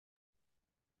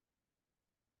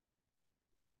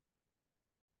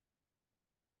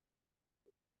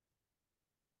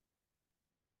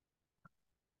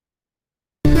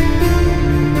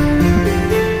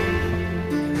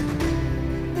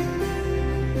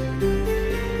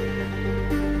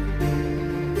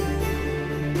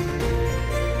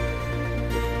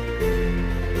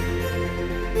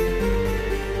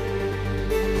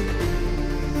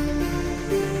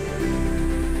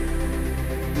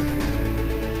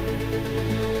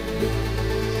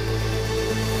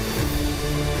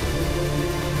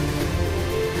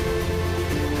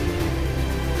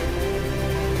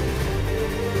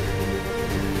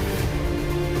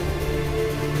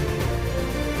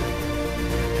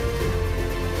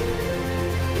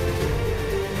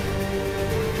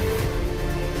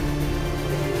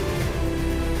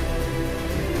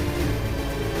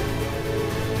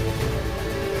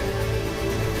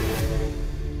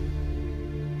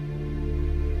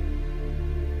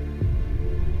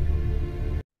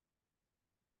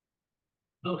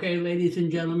Okay, ladies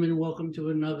and gentlemen, welcome to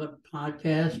another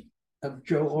podcast of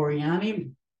Joe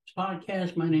Oriani.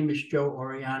 Podcast. My name is Joe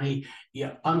Oriani,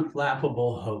 your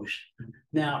unflappable host.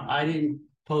 Now, I didn't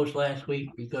post last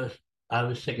week because I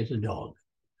was sick as a dog.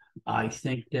 I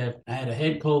think that I had a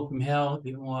head cold from hell,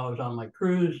 even while I was on my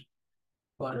cruise,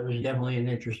 but it was definitely an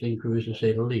interesting cruise to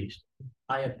say the least.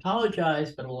 I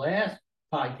apologize for the last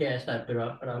podcast I put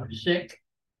up, but I was sick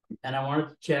and I wanted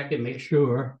to check and make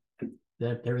sure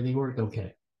that everything worked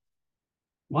okay.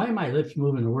 Why are my lips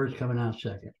moving? The words coming out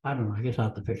second? I don't know. I guess I'll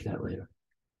have to fix that later.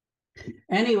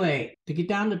 Anyway, to get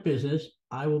down to business,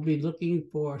 I will be looking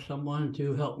for someone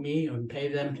to help me and pay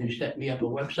them to set me up a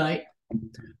website,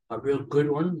 a real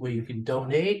good one where you can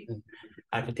donate. And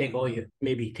I can take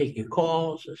maybe take your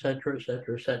calls, et cetera, et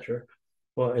cetera, et cetera.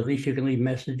 Or at least you can leave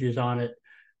messages on it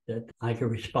that I can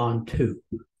respond to,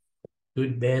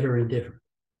 good, bad, or indifferent.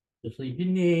 Just leave your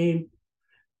name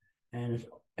and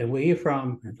where you're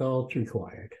from. That's all it's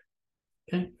required.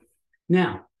 Okay.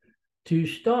 Now, to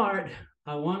start,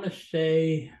 I want to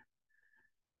say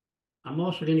I'm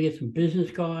also going to get some business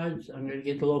cards. I'm going to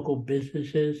get the local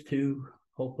businesses to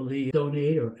hopefully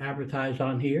donate or advertise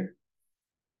on here.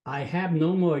 I have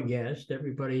no more guests.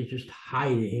 Everybody's just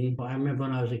hiding. I remember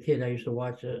when I was a kid, I used to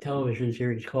watch a television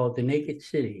series called The Naked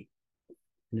City.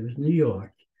 And it was New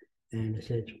York. And it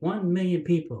says 1 million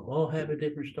people all have a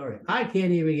different story. I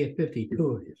can't even get 52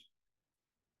 of these.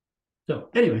 So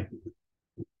anyway,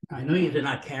 I know you're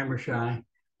not camera shy.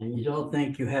 And you all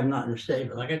think you have nothing to say,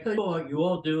 but like I tell you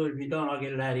all do. If you don't, I'll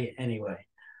get it out of you anyway.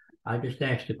 I just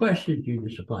ask the questions, you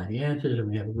just supply the answers, and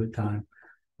we have a good time,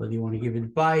 whether you want to give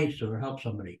advice or help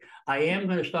somebody. I am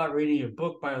going to start reading a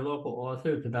book by a local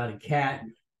author. It's about a cat.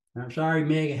 And I'm sorry,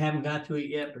 Meg, I haven't got to it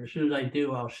yet, but as soon as I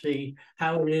do, I'll see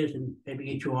how it is and maybe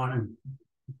get you on and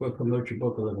we'll promote your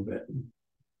book a little bit.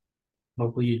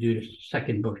 Hopefully you do the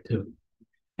second book too.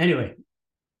 Anyway,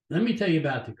 let me tell you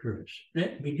about the cruise.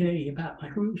 Let me tell you about my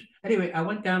cruise. Anyway, I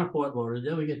went down to Fort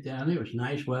Lauderdale. We get down there. It was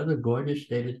nice weather, gorgeous.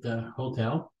 Stayed at the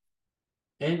hotel.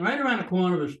 And right around the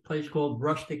corner was a place called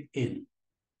Rustic Inn.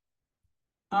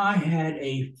 I had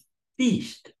a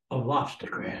feast of lobster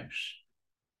crabs.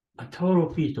 A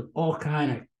total feast of all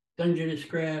kind of Dungeness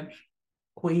crabs,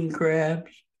 queen crabs.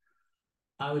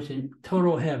 I was in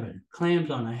total heaven.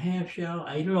 Clams on a half shell.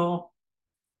 I ate it all.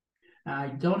 I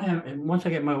don't have, and once I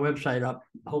get my website up,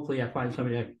 hopefully I find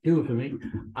somebody that can do it for me.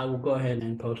 I will go ahead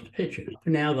and post pictures. For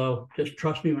now, though, just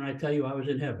trust me when I tell you I was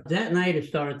in heaven. That night, it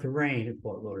started to rain at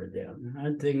Fort Lauderdale. I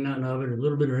didn't think nothing of it. A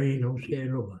little bit of rain, don't scare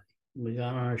nobody. We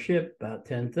got on our ship about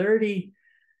 10:30,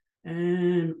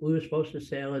 and we were supposed to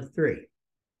sail at 3.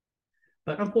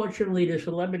 But unfortunately, the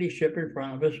celebrity ship in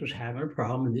front of us was having a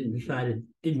problem and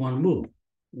didn't want to move.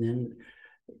 And then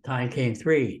time came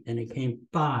 3, then it came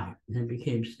 5, and then it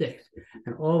became 6.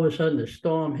 And all of a sudden the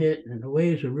storm hit and the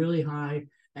waves were really high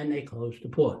and they closed the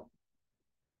port.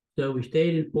 So we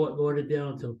stayed in Fort Lauderdale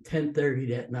until 10:30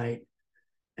 that night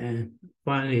and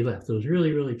finally left. It was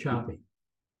really, really choppy.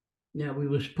 Now we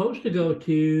were supposed to go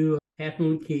to Half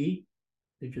Moon Cay,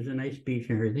 which is a nice beach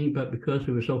and everything, but because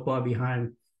we were so far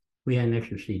behind, we had an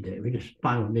extra sea day. We just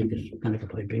finally made this kind of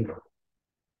play bingo.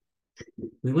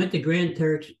 We went to Grand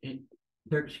Turks and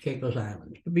Turks Caicos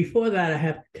Islands. But before that, I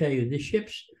have to tell you, the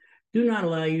ships do not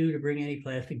allow you to bring any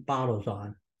plastic bottles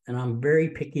on. And I'm very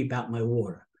picky about my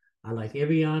water. I like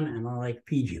Evian and I like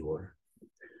Fiji water.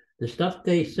 The stuff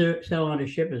they sell on the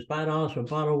ship is $5 for a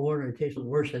bottle of water and it tastes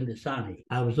worse than Dasani.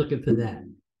 I was looking for that.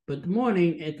 But the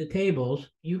morning at the tables,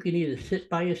 you can either sit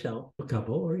by yourself, a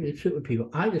couple, or you can sit with people.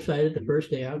 I decided the first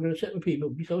day I'm going to sit with people,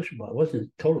 be sociable. I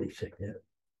wasn't totally sick yet.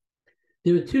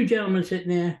 There were 2 gentlemen sitting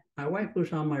there. My wife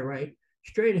was on my right.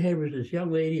 Straight ahead was this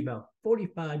young lady, about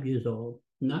 45 years old,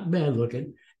 not bad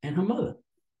looking, and her mother.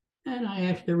 And I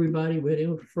asked everybody where they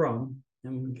were from,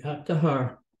 and we got to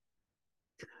her.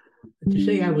 To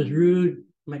say I was rude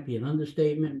might be an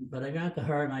understatement, but I got to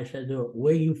her and I said to her,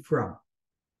 "Where are you from?"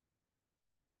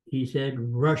 He said,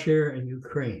 "Russia and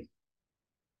Ukraine."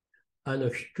 I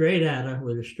looked straight at her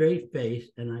with a straight face,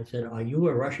 and I said, "Are you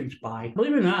a Russian spy?"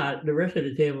 Believe it or not, the rest of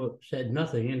the table said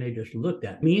nothing, and they just looked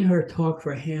at me. Me and her talked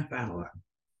for a half hour.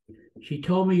 She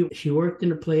told me she worked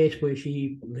in a place where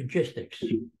logistics,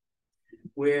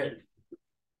 where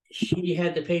she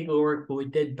had the paperwork where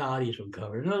dead bodies were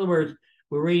covered. In other words,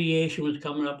 where radiation was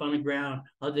coming up on the ground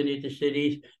underneath the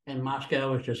cities, and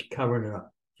Moscow was just covering it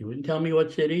up. She wouldn't tell me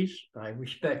what cities. I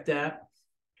respect that.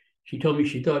 She told me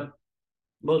she thought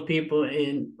most people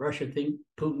in Russia think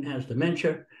Putin has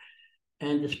dementia.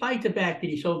 And despite the fact that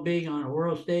he's so big on a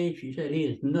world stage, she said he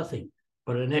is nothing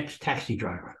but an ex-taxi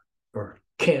driver or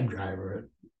cab driver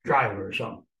or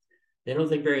something. They don't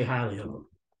think very highly of him.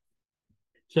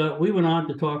 So we went on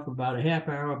to talk for about a half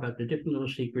hour about the different little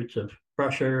secrets of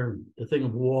Russia, the thing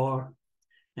of war,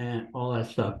 and all that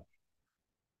stuff.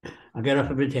 I got up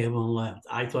from the table and left.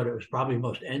 I thought it was probably the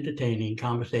most entertaining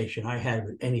conversation I had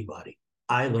with anybody.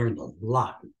 I learned a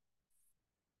lot.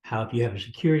 How if you have a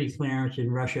security clearance in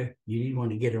Russia, you need one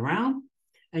to get around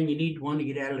and you need one to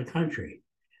get out of the country.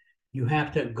 You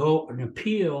have to go and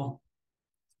appeal,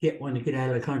 get one to get out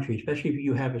of the country, especially if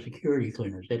you have a security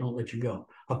clearance. They don't let you go.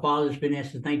 A father's been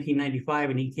asked since 1995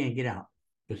 and he can't get out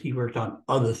because he worked on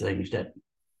other things that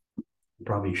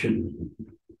probably shouldn't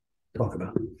talk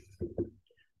about.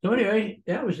 So anyway,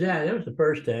 that was that. That was the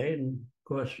first day. And of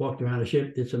course, walked around the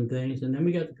ship, did some things, and then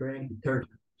we got the Grand Turk.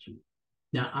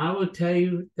 Now, I will tell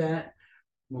you that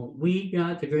when we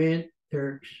got the Grand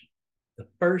Turks, the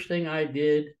first thing I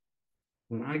did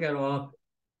when I got off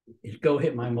is go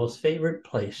hit my most favorite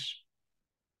place.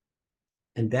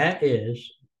 And that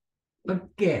is a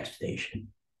gas station.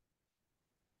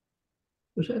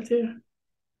 Was that there?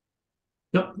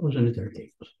 Nope, it wasn't at Turk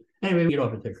Caicos. Anyway, we get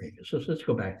off at Turk Caicos. So let's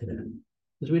go back to that.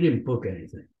 Because we didn't book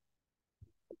anything.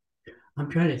 I'm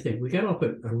trying to think. We got off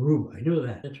at Aruba. I knew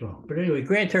that. That's wrong. But anyway,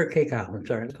 Grand Turk Cape Island.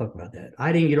 Sorry, let's talk about that.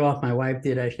 I didn't get off. My wife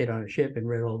did. I stayed on a ship and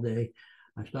read all day.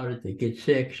 I started to get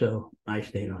sick, so I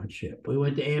stayed on ship. We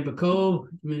went to Amber Cove,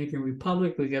 Dominican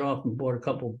Republic. We got off and bought a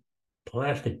couple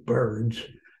plastic birds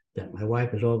that my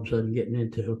wife is all of a sudden getting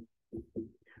into.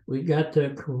 We got to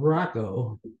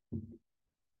Caraco.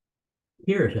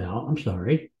 Curacao. I'm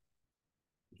sorry.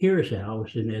 Curacao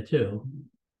was in there too.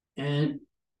 And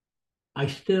I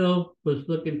still was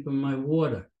looking for my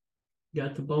water.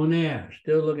 Got to Bonaire,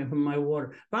 still looking for my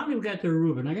water. Finally, we got to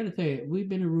Aruba. And I got to tell you, we've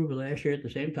been to Aruba last year at the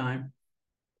same time,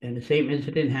 and the same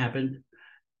incident happened.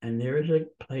 And there is a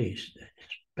place that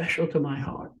is special to my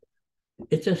heart.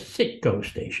 It's a Citgo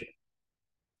station.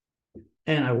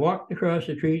 And I walked across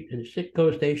the street to the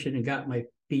Citgo station and got my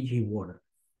Fiji water.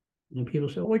 And people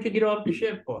said, what'd you get off the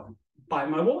ship for? Buy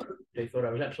my water. They thought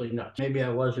I was absolutely nuts. Maybe I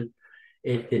wasn't.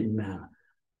 It didn't matter.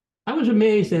 I was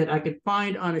amazed that I could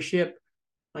find on a ship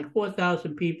like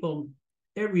 4,000 people.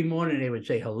 Every morning they would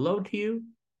say hello to you.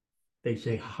 They'd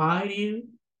say hi to you.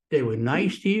 They were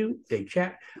nice to you. They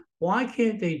chat. Why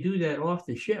can't they do that off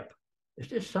the ship? Is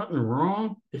there something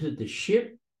wrong? Is it the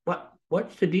ship?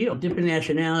 What's the deal? Different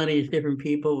nationalities, different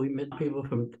people. We met people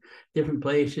from different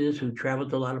places who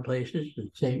traveled to a lot of places. The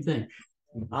same thing.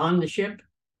 On the ship,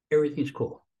 everything's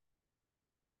cool.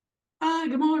 Hi,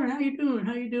 good morning. How you doing?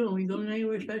 How you doing? We going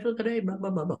anywhere special today? Blah, blah,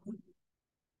 blah, blah.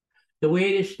 The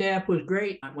waiting staff was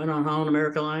great. I went on Holland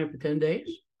America Line for 10 days.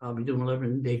 I'll be doing an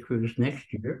 11-day cruise next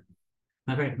year.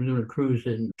 Matter of fact, I'm doing a cruise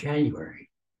in January,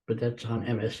 but that's on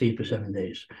MSC for 7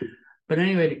 days. But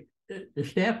anyway, the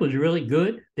staff was really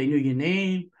good. They knew your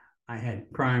name. I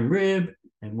had prime rib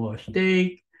and more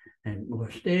steak. And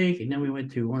then we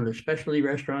went to one of the specialty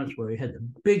restaurants where we had the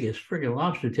biggest friggin'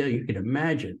 lobster tail you could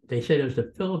imagine. They said it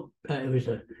was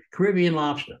a Caribbean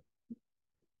lobster.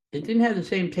 It didn't have the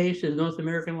same taste as North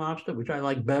American lobster, which I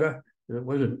like better. It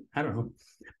wasn't, I don't know,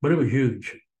 but it was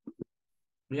huge.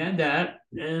 We had that,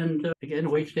 and again, the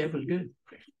wait staff was good.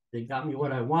 They got me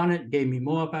what I wanted, gave me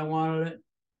more if I wanted it.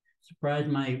 Surprised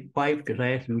my wife because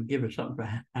I asked them to give her something for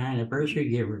an anniversary,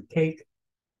 gave her a cake.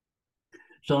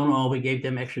 So in all, we gave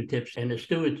them extra tips. And the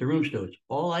stewards, the room stewards,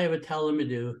 all I ever tell them to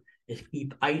do is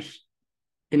keep ice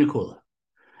in the cooler.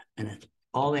 And that's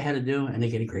all they had to do, and they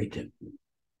get a great tip.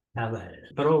 How that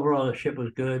is. But overall, the ship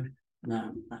was good.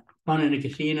 Fun in the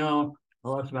casino. I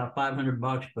lost about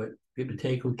 $500, but give or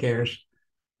take, who cares?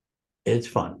 It's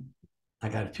fun. I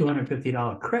got a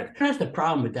 $250 credit. That's the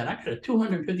problem with that. I got a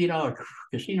 $250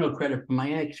 casino credit for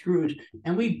my ex cruise,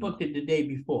 and we booked it the day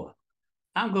before.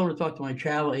 I'm going to talk to my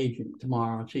travel agent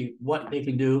tomorrow and see what they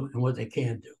can do and what they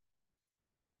can't do.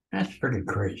 That's freaking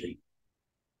crazy.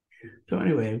 So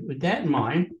anyway, with that in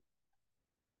mind,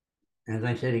 as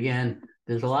I said again,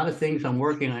 there's a lot of things I'm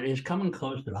working on. It's coming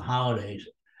close to the holidays.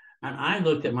 And I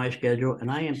looked at my schedule and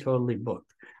I am totally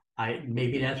booked.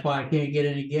 Maybe that's why I can't get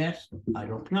any guests. I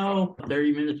don't know.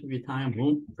 30 minutes of your time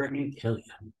won't freaking kill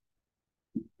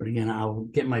you. But again, I'll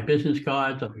get my business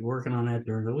cards. I'll be working on that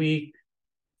during the week,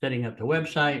 setting up the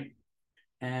website,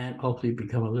 and hopefully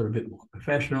become a little bit more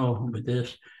professional with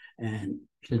this. And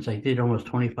since I did almost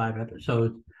 25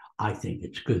 episodes, I think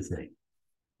it's a good thing.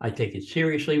 I take it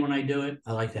seriously when I do it.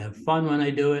 I like to have fun when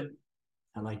I do it.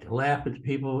 I like to laugh with the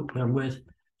people that I'm with.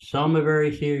 Some are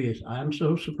very serious. I'm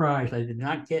so surprised. I did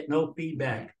not get no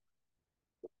feedback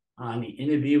on the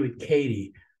interview with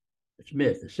Katie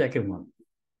Smith, the second one.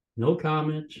 No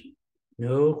comments,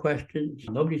 no questions.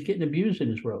 Nobody's getting abused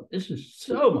in this world. This is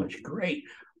so much great.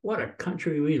 What a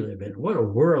country we live in. What a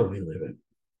world we live in.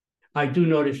 I do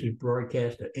notice it's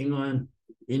broadcast to England,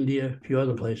 India, a few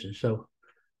other places. So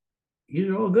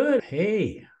you're all good.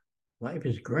 Hey, life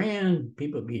is grand.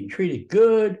 People are being treated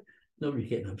good. Nobody's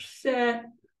getting upset.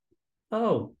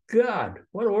 Oh, God,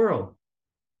 what a world.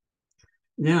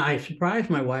 Now, I surprised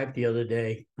my wife the other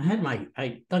day.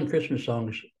 I done Christmas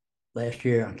songs last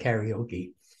year on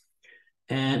karaoke.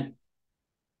 And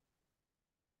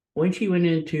when she went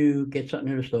in to get something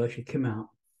in the store, she came out.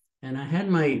 And I had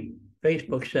my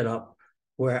Facebook set up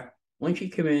where when she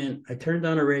came in, I turned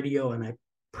on the radio and I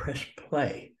pressed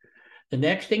play. The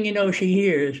next thing you know, she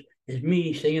hears is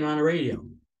me singing on the radio.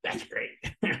 That's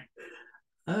great.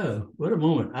 Oh, what a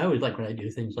moment. I always like when I do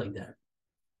things like that.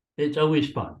 It's always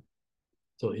fun.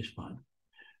 It's always fun.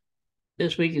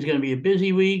 This week is going to be a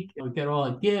busy week. We got all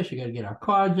the gifts. We got to get our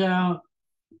cards out.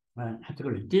 I have to go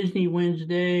to Disney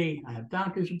Wednesday. I have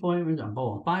doctor's appointments. I'm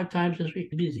bowling 5 times this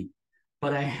week. Busy.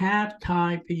 But I have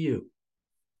time for you.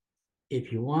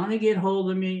 If you want to get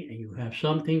hold of me and you have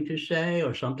something to say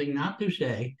or something not to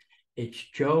say, it's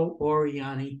Joe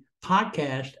Oriani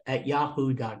podcast at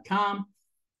yahoo.com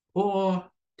or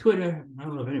Twitter. I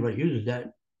don't know if anybody uses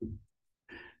that.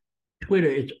 Twitter,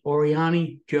 it's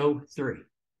Oriani Joe 3.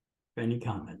 Any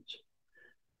comments?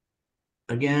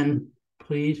 Again,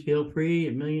 please feel free.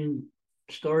 1 million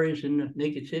stories in the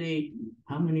Naked City.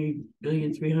 How many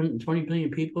billion? 320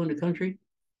 billion people in the country?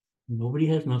 Nobody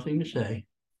has nothing to say.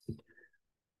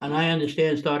 And I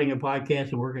understand starting a podcast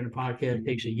and working a podcast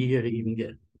takes a year to even get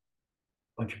a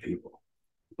bunch of people.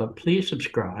 But please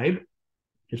subscribe.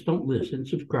 Just don't listen,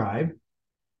 subscribe.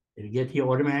 It'll get to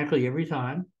you automatically every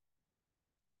time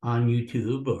on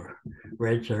YouTube or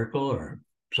Red Circle or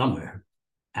somewhere,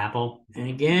 Apple. And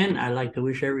again, I'd like to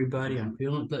wish everybody,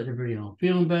 let everybody know I'm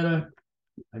feeling better.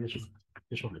 I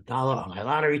just want $1 on my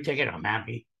lottery ticket. I'm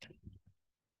happy.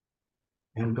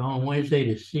 I'm going Wednesday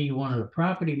to see one of the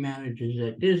property managers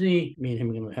at Disney. Me and him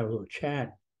are going to have a little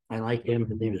chat. I like him.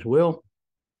 His name is Will.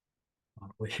 I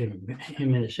wish him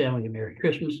and his family a Merry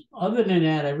Christmas. Other than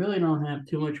that, I really don't have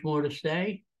too much more to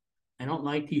say. I don't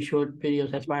like these short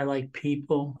videos. That's why I like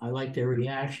people. I like their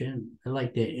reaction. I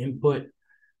like their input.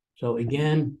 So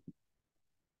again,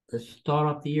 let's start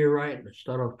off the year right. Let's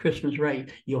start off Christmas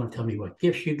right. You want to tell me what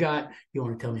gifts you got. You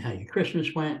want to tell me how your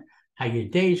Christmas went, how your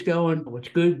day's going, what's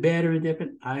good, bad, or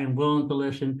indifferent. I am willing to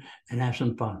listen and have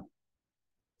some fun.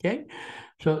 Okay?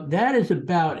 So that is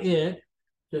about it.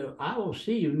 So I will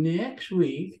see you next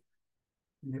week.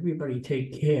 And everybody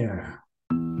take care.